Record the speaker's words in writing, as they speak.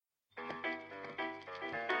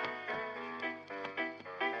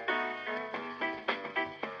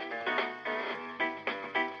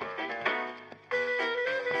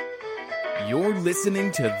You're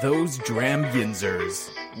listening to Those Dram Yinzers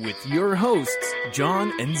with your hosts,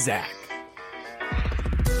 John and Zach.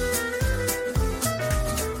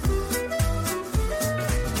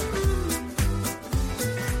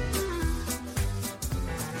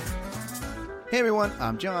 Hey everyone,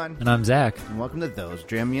 I'm John. And I'm Zach. And welcome to Those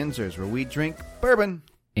Dram Yinzers, where we drink bourbon.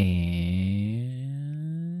 And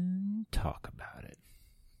talk about it.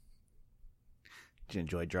 Did you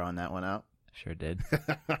enjoy drawing that one out? Sure did.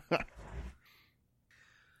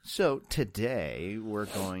 So today we're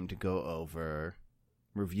going to go over,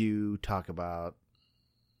 review, talk about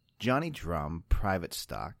Johnny Drum Private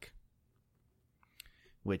Stock,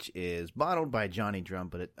 which is bottled by Johnny Drum,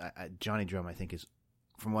 but Johnny Drum, I think, is,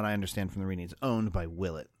 from what I understand from the reading, it's owned by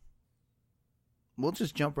Willet. We'll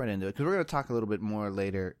just jump right into it because we're going to talk a little bit more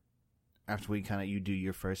later after you do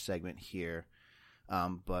your first segment here.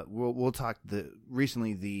 But we'll talk.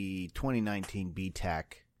 Recently the 2019 BTAC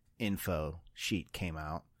info sheet came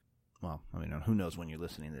out. Well, I mean, who knows when you're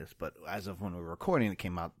listening to this, but as of when we're recording, it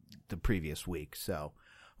came out the previous week. So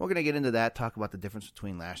we're going to get into that, talk about the difference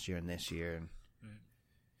between last year and this year. And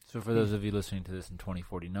so for those of you listening to this in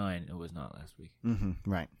 2049, it was not last week. Mm-hmm,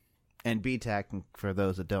 right. And BTAC, for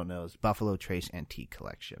those that don't know, is Buffalo Trace Antique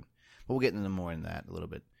Collection. But we'll get into more in that a little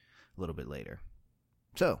bit later.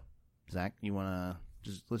 So, Zach, you want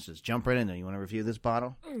to let's just jump right in there. You want to review this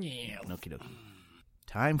bottle? Yeah. Okie dokie.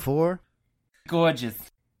 Time for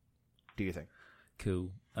Gorgeous. do your thing.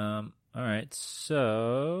 Cool. All right.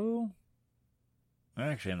 So,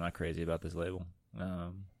 actually, I'm not crazy about this label. I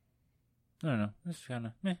don't know. It's kind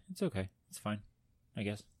of it's okay. It's fine, I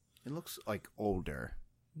guess. It looks like older.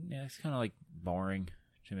 Yeah, it's kind of like boring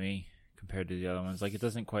to me compared to the other ones. Like, it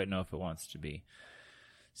doesn't quite know if it wants to be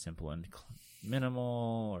simple and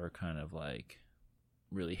minimal or kind of like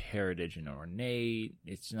really heritage and ornate.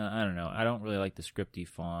 It's not, I don't know. I don't really like the scripty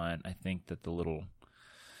font. I think that the little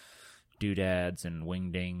doodads and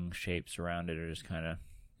wingding shapes around it are just kind of,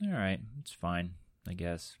 all right, it's fine, I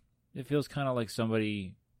guess. It feels kind of like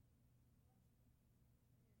somebody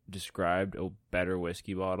described a better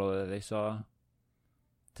whiskey bottle that they saw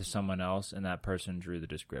to someone else, and that person drew the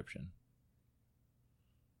description.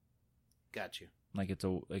 Got you. Like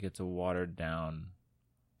it's a watered down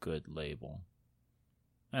good label.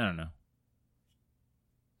 I don't know.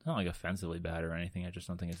 It's not like offensively bad or anything. I just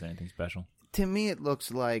don't think it's anything special. To me, it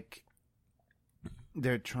looks like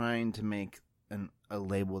they're trying to make a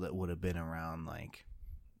label that would have been around, like,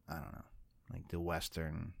 I don't know, like the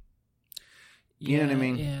Western. You know what I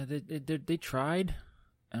mean? Yeah, they tried.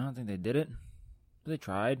 I don't think they did it. But they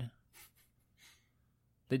tried.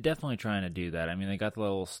 They're definitely trying to do that. I mean, they got the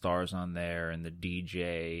little stars on there and the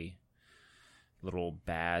DJ little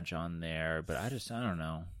badge on there. But I don't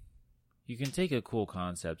know. You can take a cool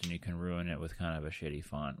concept and you can ruin it with kind of a shitty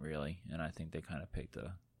font, really. And I think they kind of picked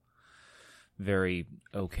a very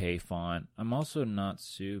okay font. I'm also not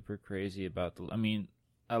super crazy about I mean,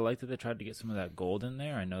 I like that they tried to get some of that gold in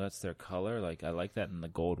there. I know that's their color. Like, I like that in the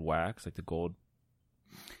gold wax, like the gold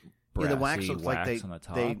brassy the wax looks like on the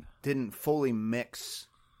top. they didn't fully mix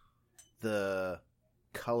the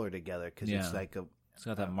color together because it's like it's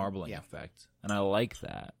got that marbling effect, and I like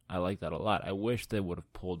that. I like that a lot. I wish they would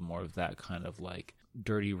have pulled more of that kind of like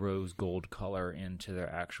dirty rose gold color into their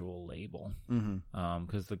actual label.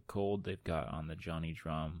 Because the gold they've got on the Johnny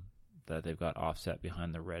Drum that they've got offset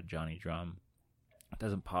behind the red Johnny Drum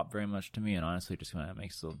doesn't pop very much to me, and honestly just kind of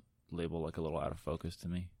makes the label look a little out of focus to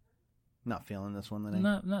me. Not feeling this one today?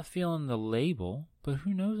 Not feeling the label, but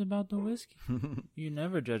who knows about the whiskey? You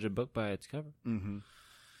never judge a book by its cover. Mm-hmm.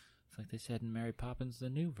 It's like they said in Mary Poppins, the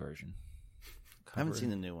new version. I haven't seen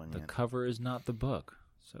the new one yet. The cover is not the book,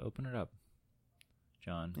 so open it up,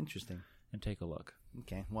 John. Interesting. And take a look.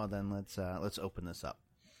 Okay, well then let's open this up.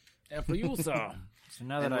 And for you, sir. So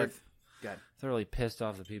now that I've got thoroughly pissed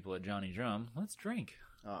off the people at Johnny Drum, let's drink.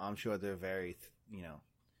 I'm sure they're very,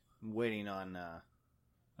 waiting on.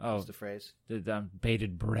 What's the phrase? The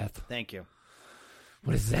bated breath. Thank you.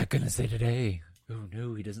 What is Zach going to say today? Oh,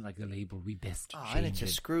 no, he doesn't like the label. We best change and it's a it.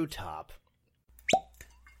 screw top.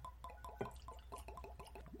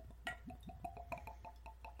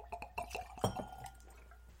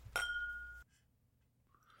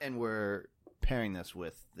 And we're pairing this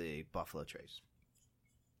with the Buffalo Trace.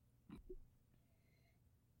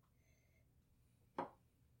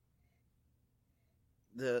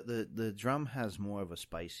 The drum has more of a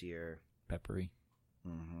spicier, peppery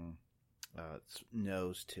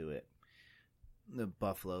nose to it. The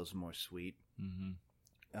Buffalo's more sweet.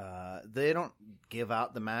 Mm-hmm. They don't give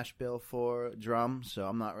out the mash bill for drum, so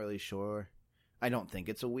I'm not really sure. I don't think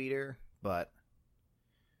it's a weeder, but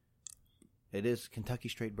It is Kentucky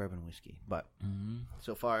straight bourbon whiskey. But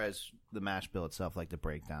so far as the mash bill itself, like the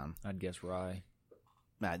breakdown, I'd guess rye.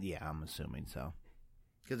 yeah, I'm assuming so.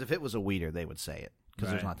 Because if it was a wheater, they would say it. Because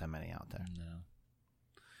there's Right. not that many out there. No.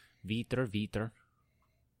 Viter.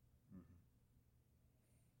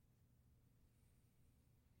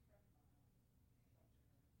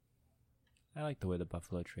 I like the way the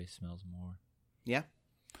Buffalo Trace smells more. Yeah.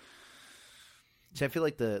 See, I feel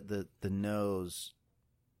like the nose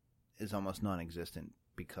is almost non-existent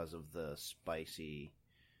because of the spicy.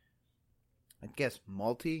 I guess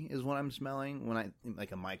malty is what I'm smelling when I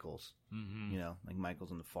like a Michael's. Mm-hmm. You know, like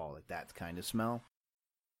Michael's in the fall, like that kind of smell.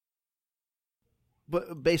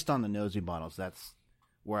 But based on the nosy bottles, that's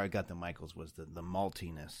where I got the Michael's was the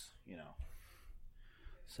maltiness. You know.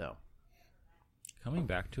 So Coming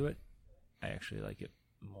back to it, I actually like it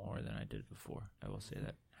more than I did before. I will say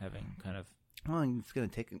that. Having kind of... well, it's gonna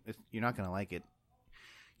take. You're not gonna like it.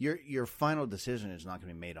 Your final decision is not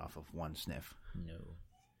gonna be made off of one sniff. No.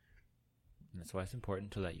 And that's why it's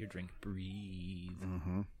important to let your drink breathe.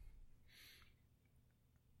 Mm-hmm.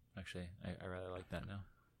 Actually, I rather like that now.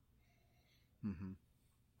 Mm-hmm.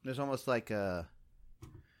 There's almost like a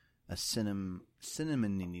cinnamon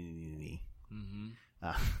Mm-hmm.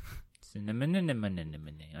 uh, Cinnamon.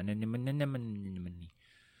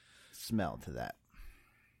 smell to that.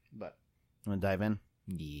 But you want to dive in?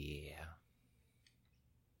 Yeah.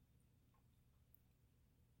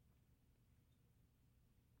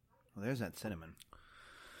 Well, there's that cinnamon.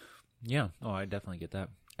 Yeah. Oh, I definitely get that.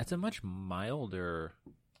 It's a much milder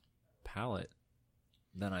palate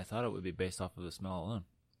than I thought it would be based off of the smell alone.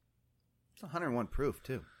 It's 101 proof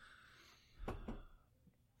too.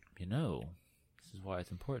 You know, this is why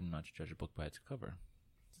it's important not to judge a book by its cover.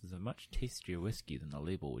 This is a much tastier whiskey than the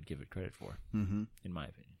label would give it credit for, Mm-hmm. in my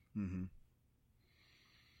opinion. Mm-hmm.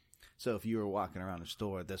 So if you were walking around the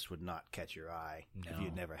store, this would not catch your eye. If No.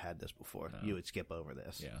 you'd never had this before, No. you would skip over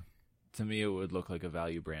this. Yeah. To me, it would look like a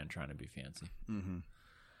value brand trying to be fancy. Mm-hmm.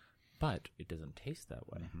 But it doesn't taste that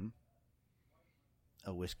way. Mm-hmm.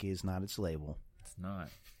 A whiskey is not its label. It's not.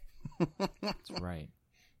 That's right.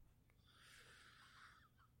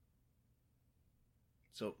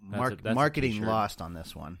 So That's a marketing t-shirt. lost on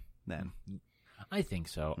this one then. I think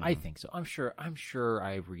so. Mhm. I think so. I'm sure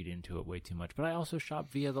I read into it way too much, but I also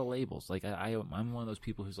shop via the labels. Like I'm one of those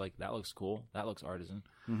people who's like, that looks cool, that looks artisan,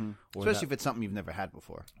 Mm-hmm. Or Especially that- if it's something you've never had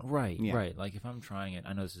before. right, Yeah. right. Like if I'm trying it,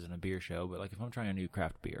 I know this isn't a beer show, but like if I'm trying a new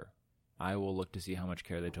craft beer, I will look to see how much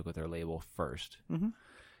care they took with their label first, Mm-hmm.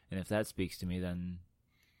 and if that speaks to me, then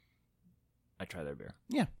I try their beer.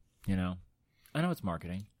 Yeah. You know, I know it's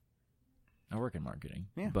marketing. I work in marketing,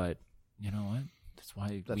 Yeah. but you know what? That's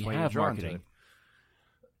why That's we why you're have drawn to marketing.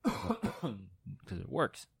 Because it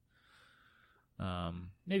works.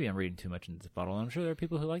 Maybe I'm reading too much into this bottle. I'm sure there are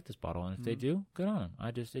people who like this bottle, and if they do, good on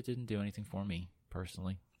them. It didn't do anything for me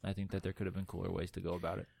personally. I think that there could have been cooler ways to go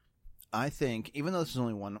about it. I think, even though this is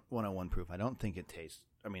only 101 proof, I don't think it tastes.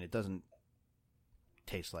 I mean, it doesn't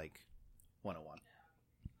taste like 101.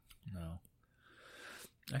 No,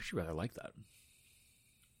 I actually rather like that.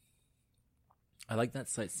 I like that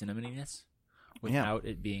slight cinnamoniness without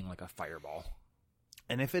it being like a fireball.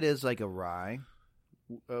 And if it is like a rye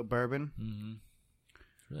bourbon, Mm-hmm.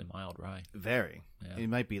 It's really mild rye. very. Yeah. It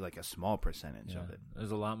might be like a small percentage Yeah. of it.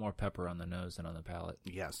 There's a lot more pepper on the nose than on the palate.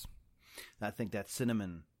 Yes. And I think that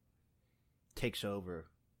cinnamon takes over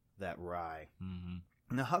that rye. Mm-hmm.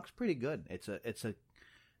 And the huck's pretty good. It's a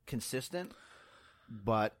consistent,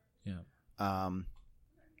 but Yeah. I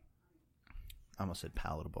almost said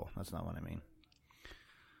palatable. That's not what I mean.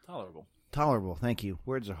 Tolerable. Tolerable. Thank you.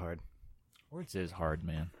 Words are hard. Words is hard,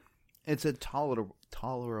 man. It's a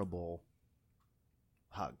tolerable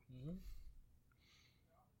hug.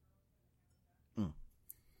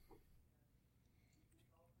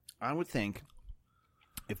 I would think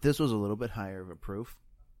if this was a little bit higher of a proof,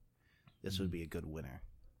 this would be a good winner.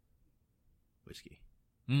 Whiskey.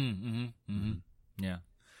 Mm-hmm. Mm-hmm. Yeah.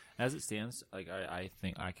 As it stands, like I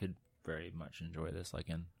think I could very much enjoy this like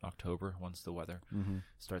in October once the weather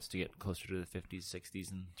starts to get closer to the 50s,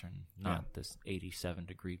 60s and turn not this 87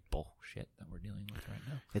 degree bullshit that we're dealing with right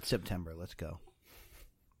now. It's September. Let's go.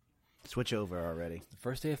 Switch over already. The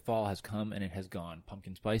first day of fall has come and it has gone.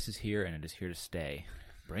 Pumpkin spice is here and it is here to stay.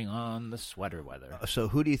 Bring on the sweater weather. So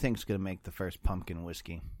who do you think is going to make the first pumpkin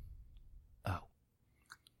whiskey? Oh.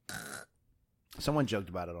 Someone joked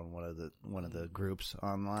about it on one of the groups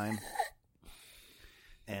online.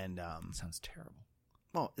 And It sounds terrible.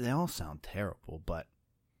 well, they all sound terrible, but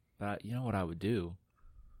But you know what I would do?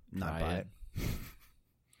 not Try buy it. it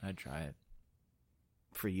I'd try it.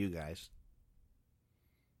 for you guys.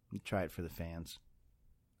 You try it for the fans.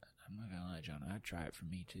 I'm not gonna lie, John. I'd try it for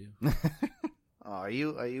me too. Oh, are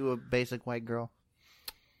you a basic white girl?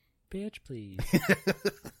 Bitch, please.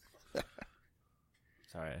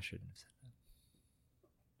 Sorry, I shouldn't have said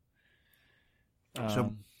that.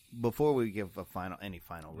 So before we give any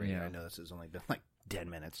final rating, Yeah. I know this has only been like 10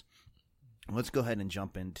 minutes. Let's go ahead and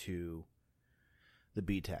jump into the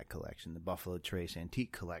BTAC collection, the Buffalo Trace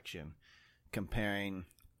Antique Collection, comparing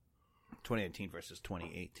 2018 versus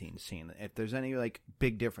 2018, seeing if there's any like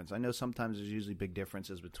big difference. I know sometimes there's usually big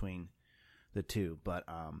differences between the two, but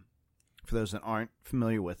for those that aren't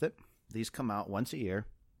familiar with it, these come out once a year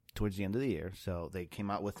towards the end of the year. So they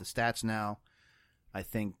came out with the stats now. I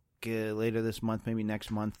think later this month, maybe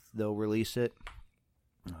next month, they'll release it.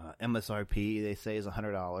 MSRP, they say, is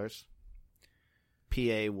 $100.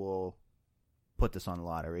 PA will put this on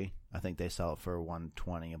lottery. I think they sell it for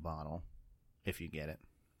 $120 a bottle, if you get it.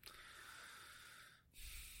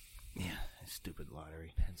 Yeah, stupid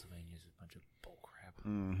lottery. Pennsylvania's a bunch of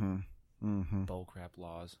bullcrap. Bullcrap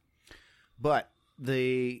laws. But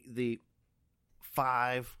the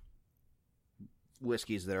 5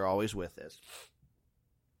 whiskeys that are always with this,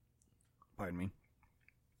 pardon me,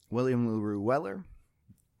 William LaRue Weller,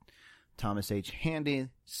 Thomas H. Handy,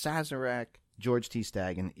 Sazerac, George T.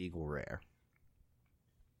 Stagg, and Eagle Rare.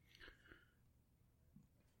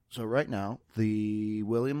 So right now, the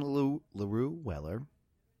William LaRue Weller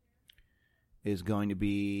is going to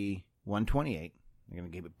be $128. They're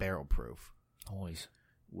going to give it barrel proof. Always.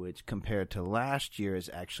 Which compared to last year is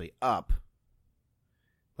actually up.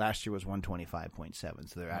 Last year was 125.7,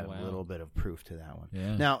 so they're adding a little bit of proof to that one.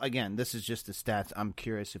 Yeah. Now, again, this is just the stats. I'm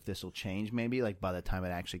curious if this will change maybe, like by the time it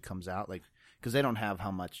actually comes out, like because they don't have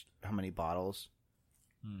how many bottles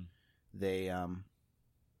they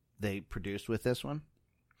produced with this one.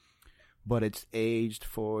 But it's aged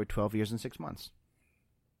for 12 years and 6 months.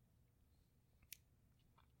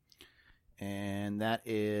 And that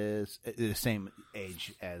is the same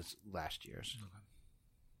age as last year's. Okay.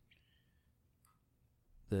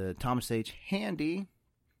 The Thomas H. Handy,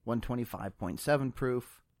 125.7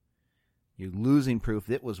 proof. You're losing proof.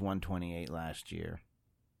 It was 128 last year.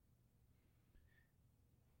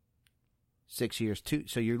 6 years,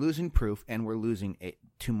 so you're losing proof, and we're losing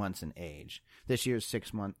 2 months in age. This year's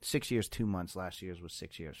 6 months, 6 years, 2 months. Last year's was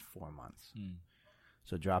 6 years, 4 months.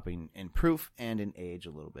 So dropping in proof and in age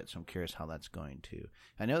a little bit. So I'm curious how that's going to.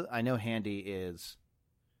 I know Handy is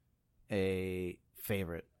a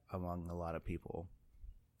favorite among a lot of people.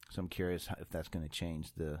 So I'm curious if that's going to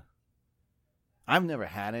change the. I've never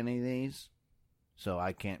had any of these, so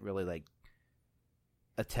I can't really like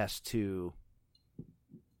attest to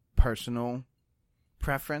personal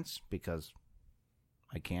preference because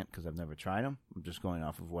I can't because I've never tried them. I'm just going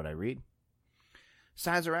off of what I read.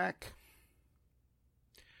 Sazerac.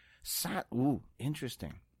 Ooh,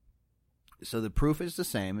 interesting. So the proof is the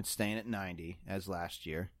same. It's staying at 90 as last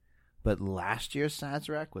year. But last year's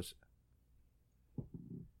Sazerac was...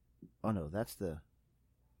 Oh, no, that's the...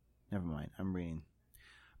 Never mind. I'm reading.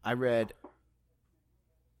 I read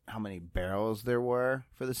how many barrels there were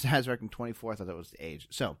for the Sazerac in 24. I thought that was the age.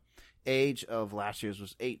 So, age of last year's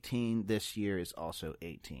was 18. This year is also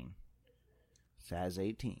 18. Saz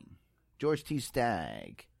 18. George T.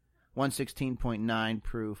 Stagg. 116.9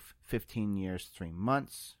 proof, 15 years, 3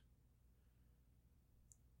 months.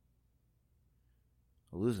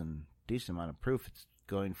 Losing a decent amount of proof. It's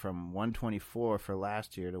going from 124 for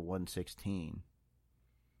last year to 116.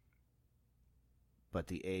 But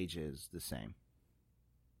the age is the same.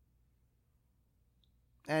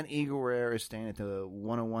 And Eagle Rare is staying at the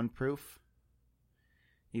 101 proof.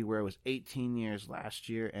 Eagle Rare was 18 years last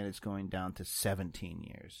year, and it's going down to 17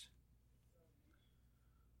 years.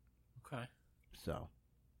 Okay. So,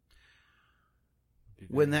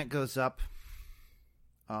 when that goes up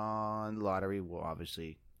on lottery, we'll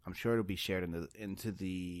obviously, I'm sure it'll be shared into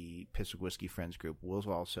the Pittsburgh Whiskey Friends group.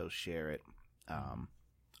 We'll also share it on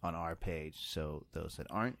our page, so those that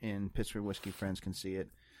aren't in Pittsburgh Whiskey Friends can see it.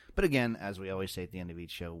 But again, as we always say at the end of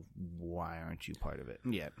each show, why aren't you part of it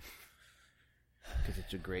yet? Because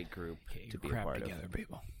it's a great group to be a part together, of.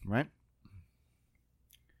 People. Right?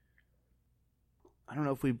 I don't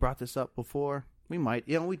know if we brought this up before. We might.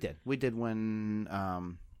 Yeah, we did. We did when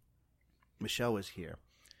Michelle was here.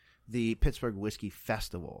 The Pittsburgh Whiskey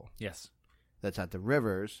Festival. Yes. That's at the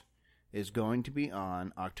Rivers is going to be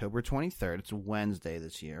on October 23rd. It's a Wednesday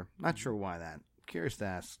this year. Not sure why that. Curious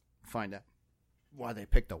to find out why they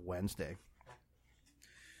picked a Wednesday.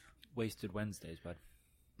 Wasted Wednesdays, bud.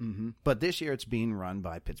 Mm-hmm. But this year it's being run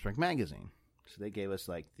by Pittsburgh Magazine. So they gave us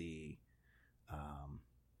like the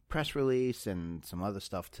press release and some other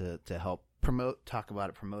stuff to help promote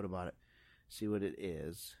about it, see what it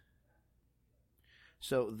is.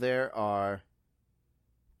 So there are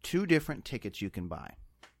 2 different tickets you can buy.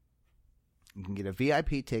 You can get a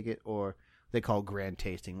VIP ticket, or they call grand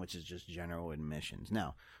tasting, which is just general admissions.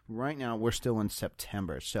 Now, right now we're still in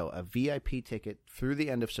September, so a VIP ticket through the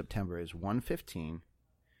end of September is $115,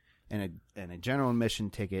 and a general admission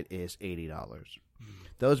ticket is $80.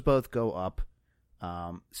 Those both go up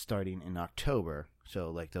starting in October. So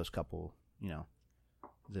like those couple,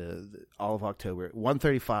 the all of October,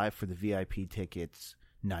 $135 for the VIP tickets,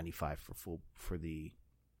 $95 for the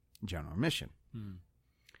general admission.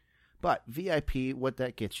 But VIP, what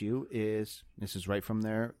that gets you is, this is right from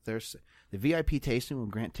there. There's the VIP tasting will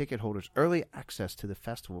grant ticket holders early access to the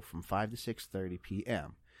festival from 5 to 6:30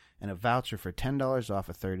 p.m. and a voucher for $10 off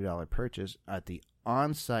a $30 purchase at the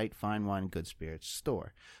on-site Fine Wine Good Spirits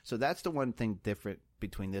store. So that's the one thing different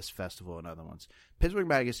between this festival and other ones. Pittsburgh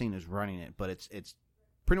Magazine is running it, but it's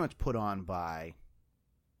pretty much put on by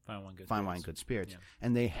Fine Wine Good Spirits. Yeah.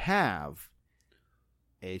 And they have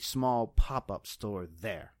a small pop-up store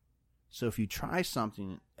there. So if you try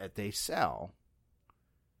something that they sell,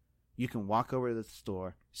 you can walk over to the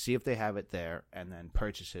store, see if they have it there, and then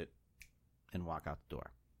purchase it and walk out the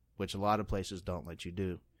door, which a lot of places don't let you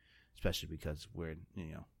do, especially because we're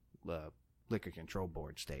in, the Liquor Control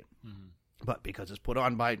Board state. Mm-hmm. But because it's put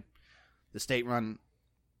on by the state-run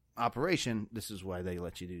operation, this is why they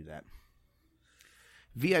let you do that.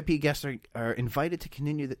 VIP guests are invited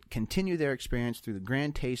to continue their experience through the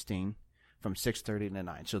grand tasting from 6:30 to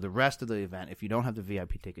 9. So the rest of the event, if you don't have the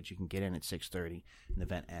VIP tickets, you can get in at 6:30, and the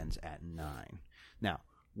event ends at 9. Now,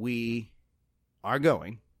 we are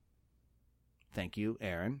going. Thank you,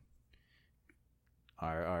 Aaron.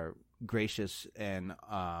 Our gracious and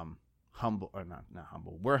humble, or not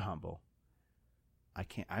humble. We're humble.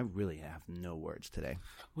 I really have no words today.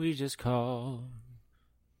 We just called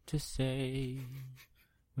to say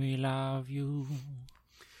we love you.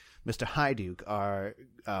 Mr. Hyduke, our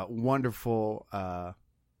wonderful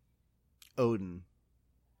Odin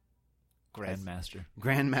Grandmaster,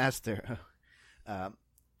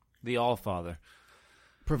 the Allfather,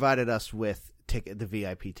 provided us with the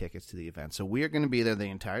VIP tickets to the event. So we are going to be there the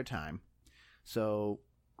entire time. So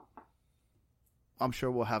I'm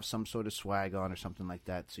sure we'll have some sort of swag on or something like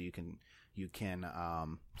that, so you can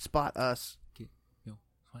spot us. Get your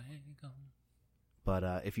swag on.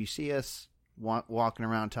 But if you see us walking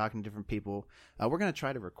around talking to different people, we're going to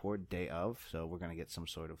try to record day of, so we're going to get some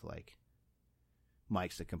sort of like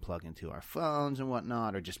mics that can plug into our phones and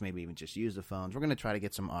whatnot, or just maybe even just use the phones. We're going to try to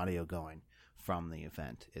get some audio going from the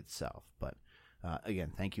event itself. But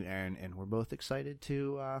again, thank you, Aaron, and we're both excited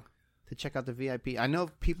to check out the VIP. I know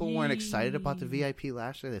people weren't excited about the VIP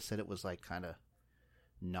last year. They said it was like kind of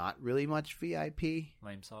not really much VIP.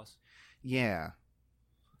 Lame sauce. Yeah.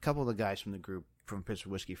 A couple of the guys from the group from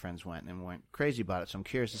Pittsburgh Whiskey Friends went and weren't crazy about it, so I'm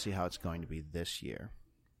curious to see how it's going to be this year.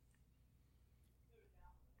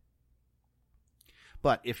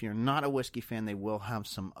 But if you're not a whiskey fan, they will have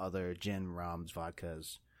some other gin, rums,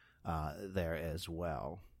 vodkas there as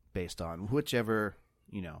well, based on whichever,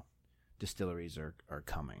 distilleries are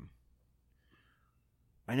coming.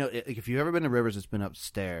 I know if you've ever been to Rivers, it's been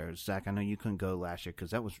upstairs. Zach, I know you couldn't go last year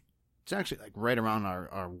because it's actually like right around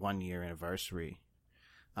our 1 year anniversary.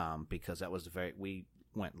 Because that was we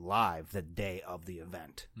went live the day of the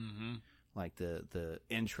event. Mm-hmm. Like the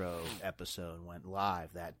intro episode went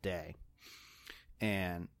live that day.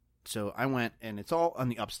 And so I went, and it's all on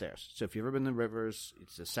the upstairs. So if you've ever been to Rivers,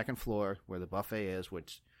 it's the second floor where the buffet is,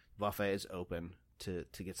 which the buffet is open to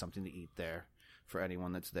get something to eat there for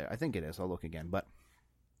anyone that's there. I think it is. I'll look again. But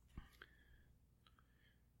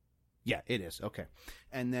yeah, it is. Okay.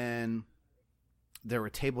 And then there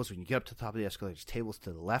were tables when you get up to the top of the escalators, tables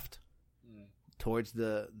to the left towards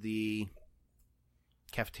the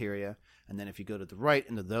cafeteria. And then if you go to the right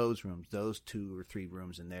into those rooms, those 2 or 3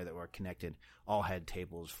 rooms in there that were connected, all had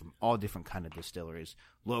tables from all different kind of distilleries,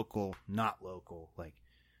 local, not local. Like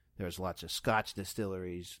there's lots of Scotch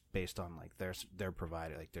distilleries based on like their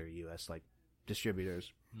provider, like their U.S. like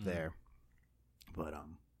distributors there. But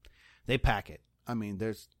they pack it. I mean,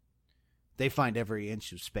 they find every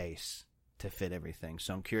inch of space to fit everything.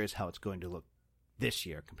 So I'm curious how it's going to look this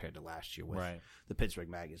year compared to last year with the Pittsburgh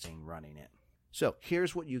Magazine running it. So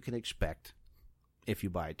here's what you can expect if you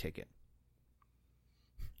buy a ticket.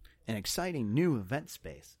 An exciting new event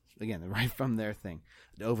space. Again, right from their thing.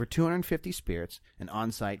 Over 250 spirits, an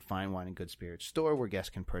on-site Fine Wine and Good Spirits store where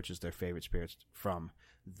guests can purchase their favorite spirits from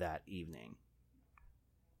that evening.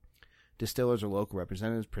 Distillers or local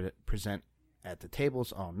representatives present at the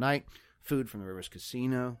tables all night. Food from the Rivers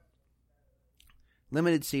Casino.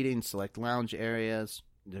 Limited seating, select lounge areas.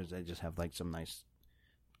 They just have like some nice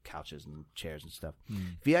couches and chairs and stuff.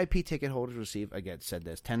 VIP ticket holders receive, again, said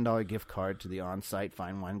this, $10 gift card to the on-site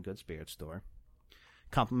fine wine and good spirits store.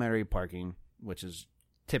 Complimentary parking, which is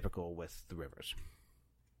typical with the Rivers.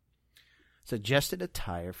 Suggested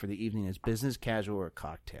attire for the evening is business casual or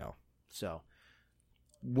cocktail. So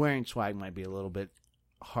wearing swag might be a little bit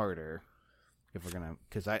harder if we're going to,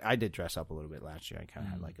 because I did dress up a little bit last year. I kind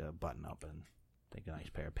of had like a button up and like a nice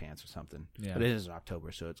pair of pants or something. Yeah. But it is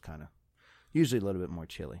October, so it's kind of usually a little bit more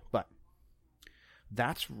chilly. But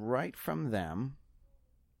that's right from them.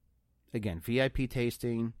 Again, VIP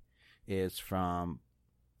tasting is from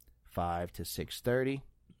 5 to 6:30.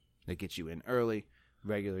 That gets you in early.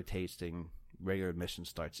 Regular tasting, regular admission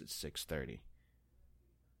starts at 6:30.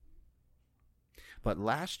 But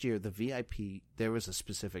last year, the VIP, there was a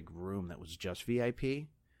specific room that was just VIP,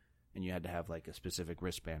 and you had to have like a specific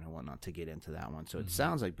wristband or whatnot to get into that one. So it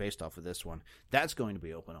sounds like based off of this one, that's going to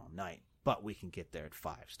be open all night. But we can get there at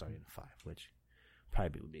 5, starting at 5, which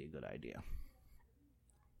probably would be a good idea.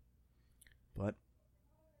 But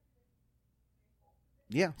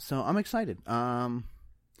yeah, so I'm excited.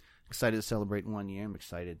 Excited to celebrate 1 year. I'm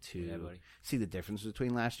excited to see the difference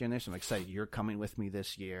between last year and this. I'm excited you're coming with me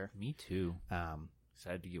this year. Me too.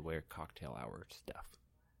 Excited to get wear cocktail hour stuff.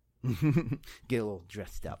 Get a little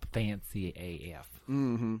dressed up. Fancy AF.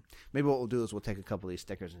 Mm-hmm. Maybe what we'll do is we'll take a couple of these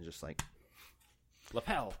stickers and just like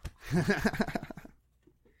lapel.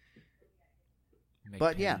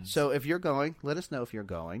 But yeah, so if you're going, let us know if you're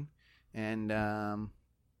going. And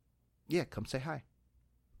yeah, come say hi.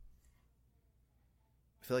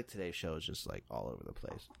 I feel like today's show is just like all over the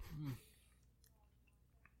place.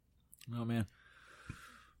 Oh man,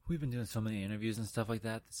 we've been doing so many interviews and stuff like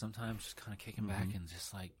that sometimes just kind of kicking back and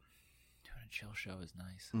just like doing a chill show is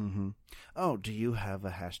nice. Mm-hmm. Oh, do you have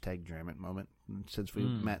a hashtag Dram It moment since we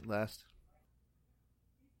met last?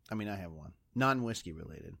 I mean, I have one. Non-whiskey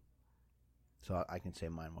related. So I can say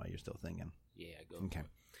mine while you're still thinking. Yeah, go. Okay.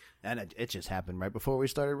 And it just happened right before we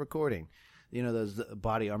started recording. You know, those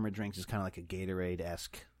Body Armor drinks is kind of like a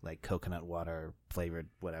Gatorade-esque, like coconut water flavored,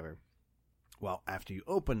 whatever. Well, after you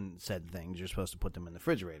open said things, you're supposed to put them in the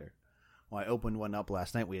refrigerator. Well, I opened one up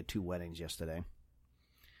last night. We had 2 weddings yesterday.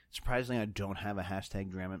 Surprisingly, I don't have a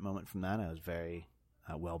hashtag Dram It moment from that. I was very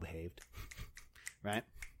well-behaved. Right?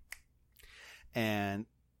 And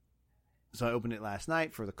so I opened it last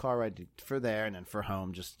night for the car ride for there and then for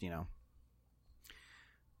home, just, you know.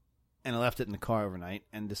 And I left it in the car overnight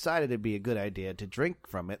and decided it'd be a good idea to drink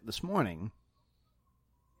from it this morning.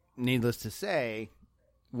 Needless to say,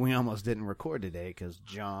 we almost didn't record today because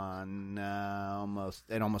John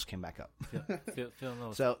almost came back up.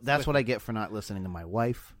 So that's what I get for not listening to my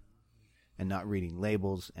wife and not reading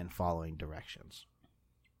labels and following directions.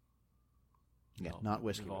 Yeah, not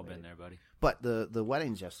whiskey. We've all been there, buddy. But the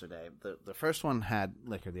weddings yesterday, the first one had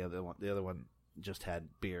liquor, the other one just had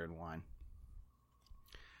beer and wine.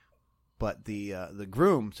 But the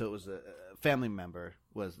groom, so it was a family member,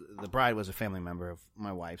 the bride was a family member of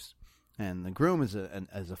my wife's, and the groom is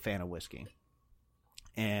a fan of whiskey,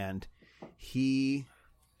 and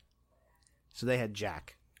so they had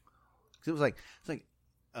Jack, because it was like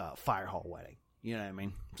a fire hall wedding, you know what I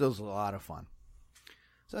mean? So it was a lot of fun.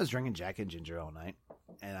 So I was drinking Jack and Ginger all night,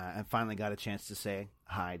 and I finally got a chance to say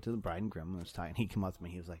hi to the bride and groom. It was time, and he came up to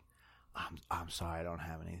me. He was like, "I'm sorry, I don't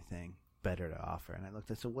have anything better to offer." And I looked.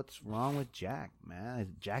 I said, "What's wrong with Jack, man?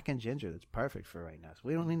 It's Jack and Ginger. That's perfect for right now. So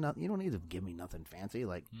we don't need nothing. You don't need to give me nothing fancy."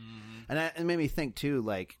 Like, and it made me think too.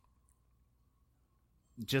 Like,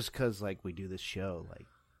 just because like we do this show, like,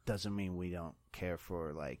 doesn't mean we don't care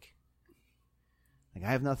for like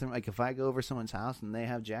I have nothing. Like, if I go over someone's house and they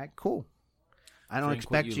have Jack, cool. I don't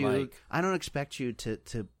expect you. Like. I don't expect you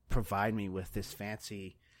to provide me with this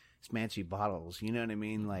fancy bottles. You know what I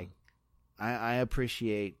mean? Like, I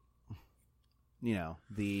appreciate, you know,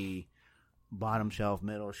 the bottom shelf,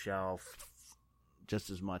 middle shelf, just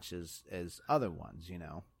as much as other ones. You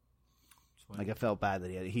know, like I felt bad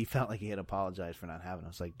that he felt like he had apologized for not having. I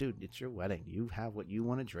was like, dude, it's your wedding. You have what you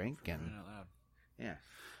want to drink, and out loud. Yeah.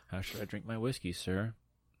 How should I drink my whiskey, sir?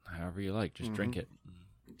 However you like, just drink it.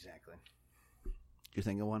 Exactly. Do you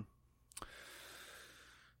think of one?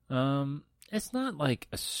 It's not like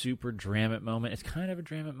a super Dram It moment. It's kind of a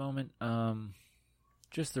Dram It moment.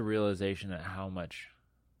 Just the realization that how much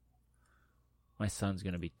my son's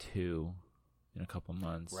going to be 2 in a couple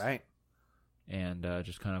months. Right. And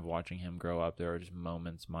just kind of watching him grow up. There are just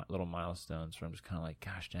moments, little milestones where I'm just kind of like,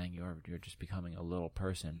 gosh dang, you're just becoming a little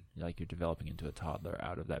person. Like you're developing into a toddler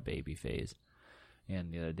out of that baby phase.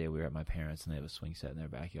 And the other day we were at my parents' and they have a swing set in their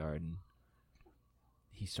backyard. And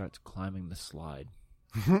he starts climbing the slide.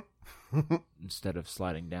 instead of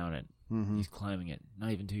sliding down it. Mm-hmm. He's climbing it.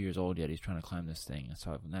 Not even 2 years old yet. He's trying to climb this thing.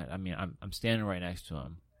 So I'm standing right next to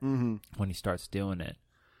him Mm-hmm. when he starts doing it.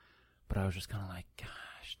 But I was just kind of like,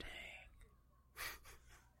 gosh dang.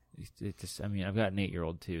 I've got an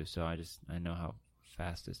 8-year-old too, so I know how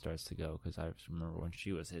fast it starts to go because I just remember when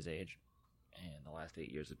she was his age, and the last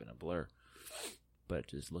 8 years have been a blur. But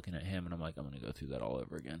just looking at him, and I'm like, I'm going to go through that all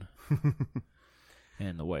over again.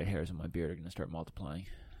 And the white hairs in my beard are going to start multiplying.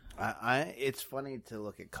 It's funny to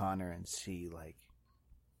look at Connor and see like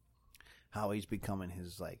how he's becoming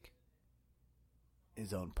his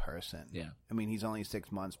own person. Yeah. I mean, he's only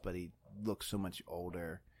 6 months, but he looks so much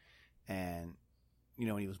older. And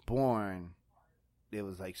when he was born, it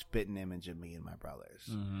was like spitting image of me and my brothers.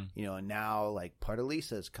 Mm-hmm. And now like part of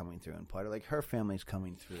Lisa's coming through, and part of like her family's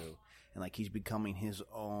coming through, and like he's becoming his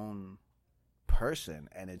own person.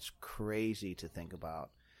 And it's crazy to think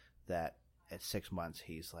about that. At 6 months,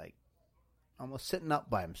 he's like almost sitting up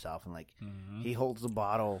by himself, and like he holds the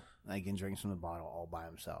bottle, like and drinks from the bottle all by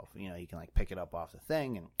himself. He can like pick it up off the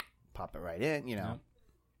thing and pop it right in.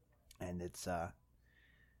 And it's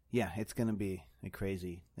it's gonna be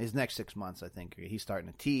crazy. His next 6 months, I think he's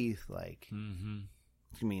starting to teeth. Like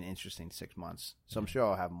it's gonna be an interesting 6 months. So I'm sure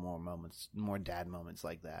I'll have more dad moments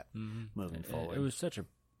like that moving forward. It was such a.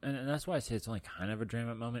 And that's why I say it's only kind of a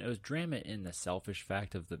drama moment. It was drama in the selfish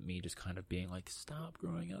fact of me just kind of being like, stop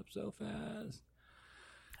growing up so fast.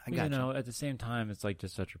 I got you. At the same time, it's like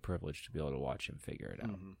just such a privilege to be able to watch him figure it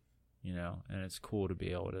out. And it's cool to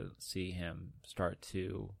be able to see him start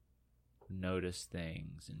to notice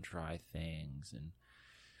things and try things and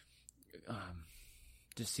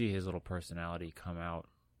just see his little personality come out.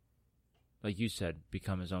 Like you said,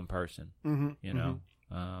 become his own person,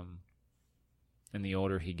 and the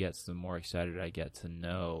older he gets, the more excited I get to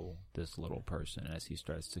know this little person as he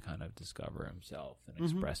starts to kind of discover himself and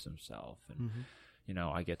express himself. And,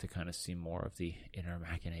 I get to kind of see more of the inner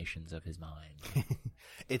machinations of his mind.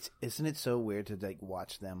 Isn't it so weird to like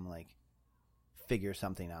watch them like figure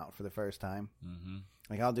something out for the first time? Mm-hmm.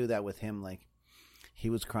 Like I'll do that with him. Like he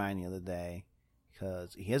was crying the other day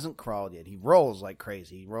because he hasn't crawled yet. He rolls like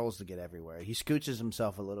crazy. He rolls to get everywhere. He scooches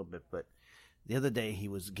himself a little bit, but the other day he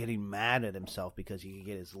was getting mad at himself because he could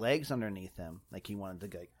get his legs underneath him. Like he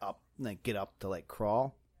wanted to get up to like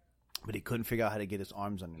crawl, but he couldn't figure out how to get his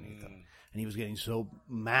arms underneath him. And he was getting so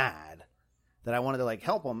mad that I wanted to like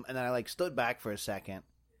help him. And then I like stood back for a second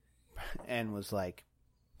and was like,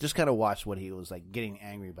 just kind of watched what he was like getting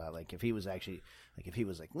angry about. Like if he was actually like, if he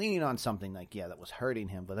was like leaning on something like, that was hurting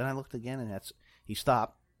him. But then I looked again and he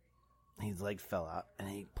stopped. His legs fell out, and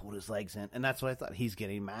he pulled his legs in, and that's what I thought. He's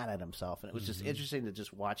getting mad at himself, and it was just interesting to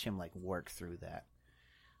just watch him like work through that.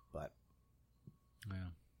 But yeah,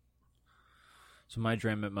 so my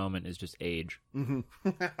drama moment is just age.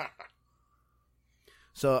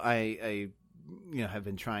 So I have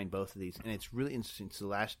been trying both of these, and it's really interesting. So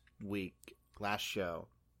last show,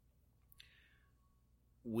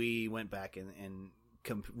 we went back and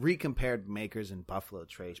recompared Makers and Buffalo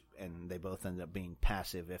Trace, and they both ended up being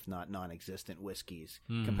passive, if not non-existent whiskeys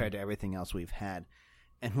compared to everything else we've had.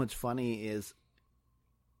 And what's funny is,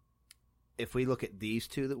 if we look at these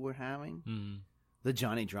two that we're having, the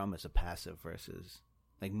Johnny Drum is a passive versus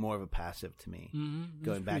like more of a passive to me.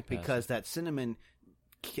 Going back because that cinnamon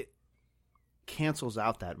cancels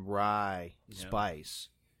out that rye spice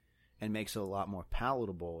and makes it a lot more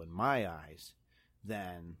palatable in my eyes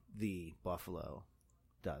than the Buffalo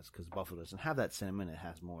does, because Buffalo doesn't have that cinnamon. It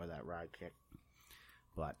has more of that rye kick.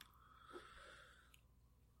 But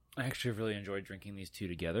I actually really enjoyed drinking these two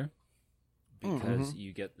together because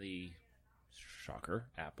you get the shocker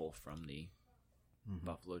apple from the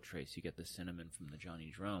Buffalo Trace. You get the cinnamon from the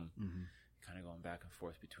Johnny Drum. Kind of going back and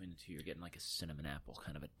forth between the two. You're getting like a cinnamon apple,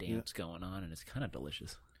 kind of a dance going on, and it's kind of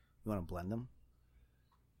delicious. You want to blend them?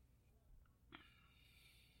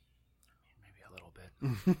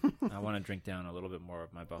 I want to drink down a little bit more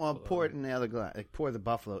of my Buffalo. Well, pour it in the other glass. Like, pour the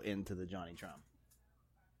Buffalo into the Johnny Drum.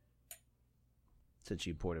 Since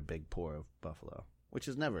you poured a big pour of Buffalo, which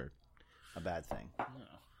is never a bad thing. No.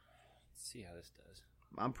 Let's see how this does.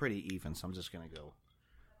 I'm pretty even, so I'm just going to go.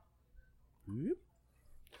 Whoop.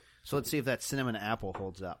 So let's see if that cinnamon apple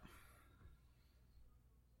holds up.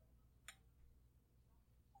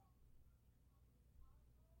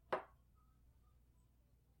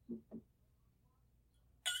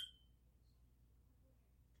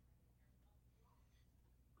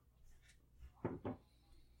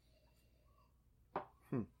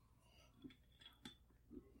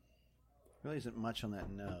 Really isn't much on that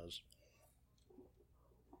nose.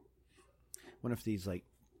 Wonder if these like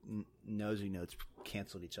nosy notes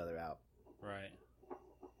canceled each other out. Right.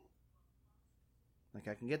 Like,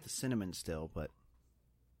 I can get the cinnamon still, but...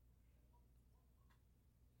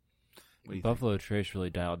 What do you think? Buffalo Trace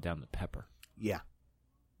really dialed down the pepper. Yeah.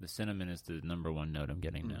 The cinnamon is the number one note I'm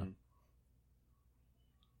getting now.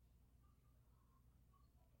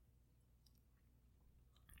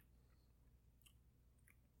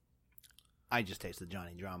 I just tasted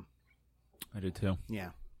Johnny Drum. I did too. Yeah.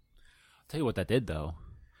 I'll tell you what that did, though.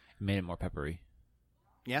 It made it more peppery.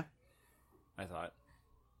 Yeah? I thought.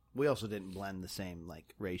 We also didn't blend the same,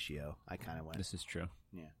 like, ratio. I kind of went. This is true.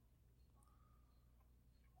 Yeah.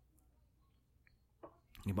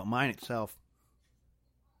 But mine itself,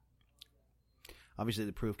 obviously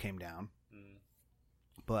the proof came down,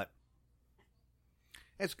 but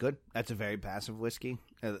it's good. That's a very passive whiskey,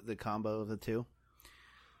 the combo of the two.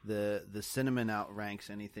 The cinnamon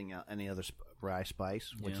outranks any other rye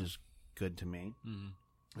spice, which is good to me,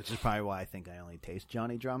 which is probably why I think I only taste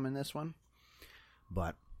Johnny Drum in this one.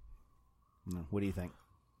 But, what do you think?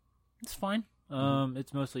 It's fine.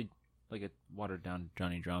 It's mostly like a watered down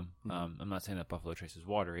Johnny Drum. I'm not saying that Buffalo Trace is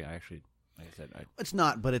watery. I actually, like I said, It's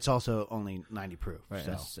not, but it's also only 90 proof. Right,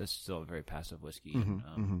 So. it's still a very passive whiskey.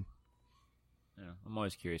 Mhm, and, you know, I'm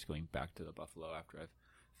always curious going back to the Buffalo after I've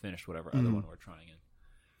finished whatever other one we're trying in.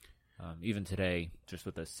 Even today, just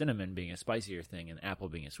with the cinnamon being a spicier thing and apple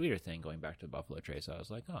being a sweeter thing, going back to the Buffalo Trace, I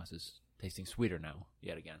was like, oh, this is tasting sweeter now,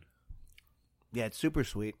 yet again. Yeah, it's super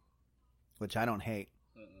sweet, which I don't hate.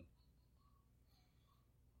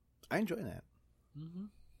 I enjoy that.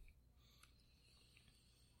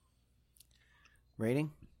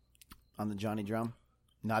 Rating on the Johnny Drum,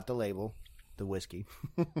 not the label, the whiskey.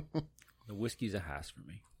 The whiskey's a Haas for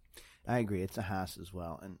me. I agree, it's a Haas as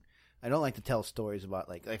well, and I don't like to tell stories about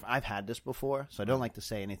like I've had this before, so I don't like to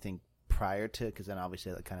say anything prior to, because then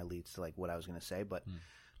obviously that kind of leads to like what I was going to say. But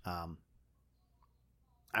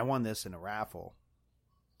I won this in a raffle,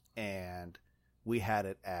 and we had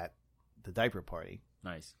it at the diaper party.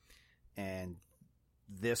 Nice. And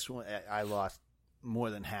this one, I lost more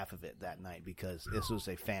than half of it that night because this was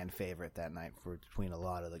a fan favorite that night between a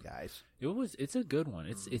lot of the guys. It's a good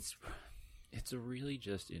one. It's a really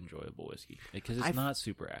just enjoyable whiskey because it's not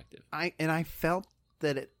super active. I felt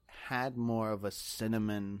that it had more of a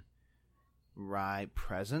cinnamon rye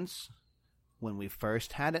presence when we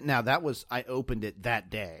first had it. Now I opened it that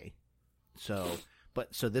day. So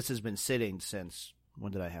this has been sitting since,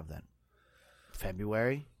 when did I have that?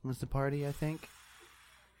 February was the party, I think.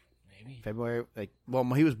 Maybe. February,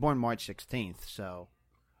 he was born March 16th, so.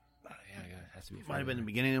 Yeah, it has to be. Might have been the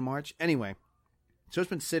beginning of March. Anyway, so it's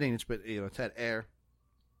been sitting. It's had air.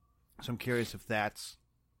 So I'm curious if that's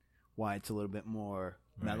why it's a little bit more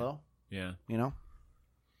mellow. Yeah. You know?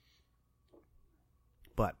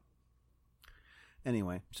 But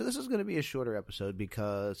anyway, so this is going to be a shorter episode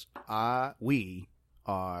because we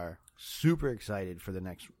are super excited for the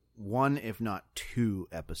next one, if not two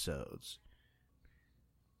episodes.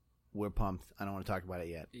 We're pumped. I don't want to talk about it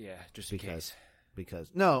yet. Yeah, just in case.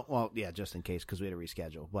 Just in case, because we had to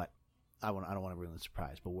reschedule. But I don't want to ruin the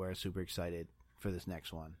surprise. But we're super excited for this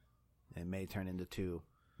next one. It may turn into two.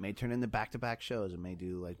 It may turn into back-to-back shows. It may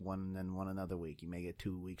do like one and then one another week. You may get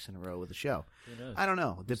 2 weeks in a row with a show. Who knows? I don't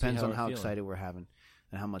know. It depends on how feeling. excited we're having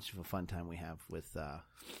and how much of a fun time we have with the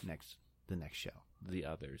next show. The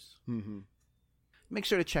others. Mm-hmm. Make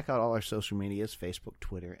sure to check out all our social medias, Facebook,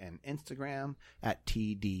 Twitter, and Instagram at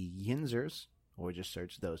TD Yinzers, or just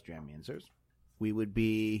search Those Dram Yinzers. We would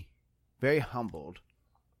be very humbled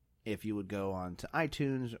if you would go on to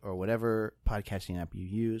iTunes or whatever podcasting app you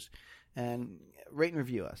use and rate and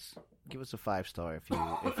review us. Give us a 5-star if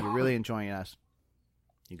you're really enjoying us.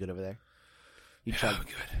 You good over there? You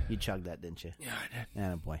chugged that, didn't you? Yeah, I did.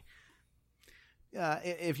 Attaboy.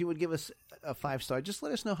 If you would give us a 5-star, just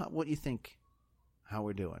let us know what you think. How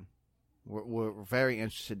we're doing. We're very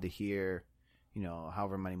interested to hear,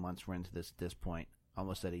 however many months we're into this point,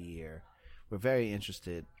 almost at a year. We're very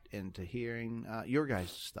interested into hearing your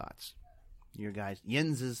guys' thoughts. Your guys'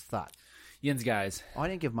 Jens's thoughts. Jens, guys. Oh, I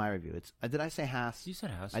didn't give my review. Did I say Haas? You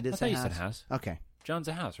said Haas. I did I say thought Haas. You said Haas. Okay. John's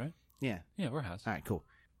a Haas, right? Yeah. Yeah, we're Haas. All right, cool.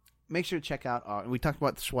 Make sure to check out we talked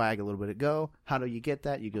about the swag a little bit ago. How do you get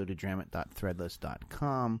that? You go to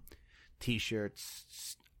dramit.threadless.com.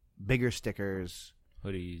 T-shirts, bigger stickers,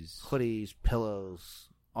 hoodies, pillows,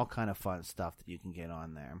 all kind of fun stuff that you can get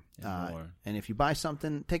on there. And more. And if you buy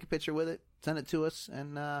something, take a picture with it, send it to us,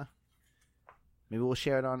 and maybe we'll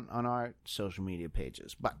share it on our social media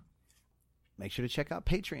pages. But make sure to check out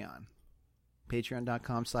Patreon.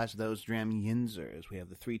 Patreon.com/ThoseDramYinzers. We have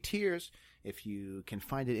the 3 tiers. If you can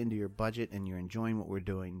find it into your budget and you're enjoying what we're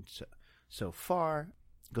doing so far,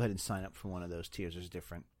 go ahead and sign up for one of those tiers. There's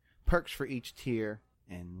different perks for each tier.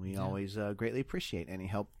 And we Yeah. always greatly appreciate any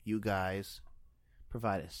help you guys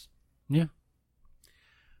provide us. Yeah.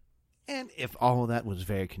 And if all of that was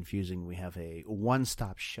very confusing, we have a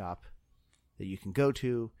one-stop shop that you can go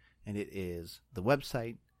to, and it is the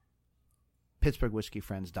website,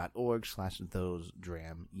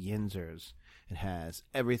 pittsburghwhiskeyfriends.org/those-dram-yinzers. It has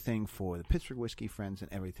everything for the Pittsburgh Whiskey Friends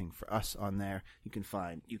and everything for us on there. You can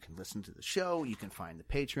listen to the show, you can find the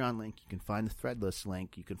Patreon link, you can find the Threadless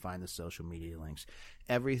link, you can find the social media links.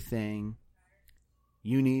 Everything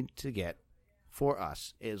you need to get for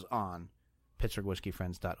us is on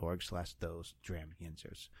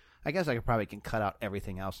pittsburghwhiskeyfriends.org/those-dram-yinzers. I guess I probably can cut out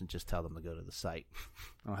everything else and just tell them to go to the site.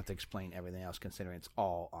 I don't have to explain everything else considering it's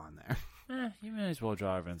all on there. You may as well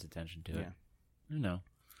draw everyone's attention to it. Yeah. You know.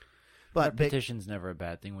 But Repetition's never a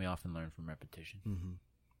bad thing. We often learn from repetition.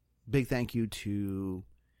 big thank you to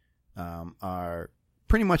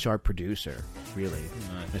pretty much our producer, really,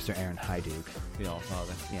 Mr. Aaron Hyduke. The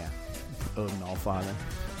Allfather. Yeah, Odin Allfather.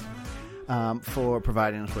 For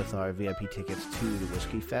providing us with our VIP tickets to the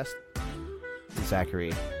Whiskey Fest.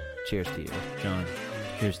 Zachary, cheers to you. John,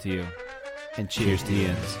 cheers to you. And Cheers to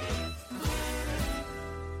Yins.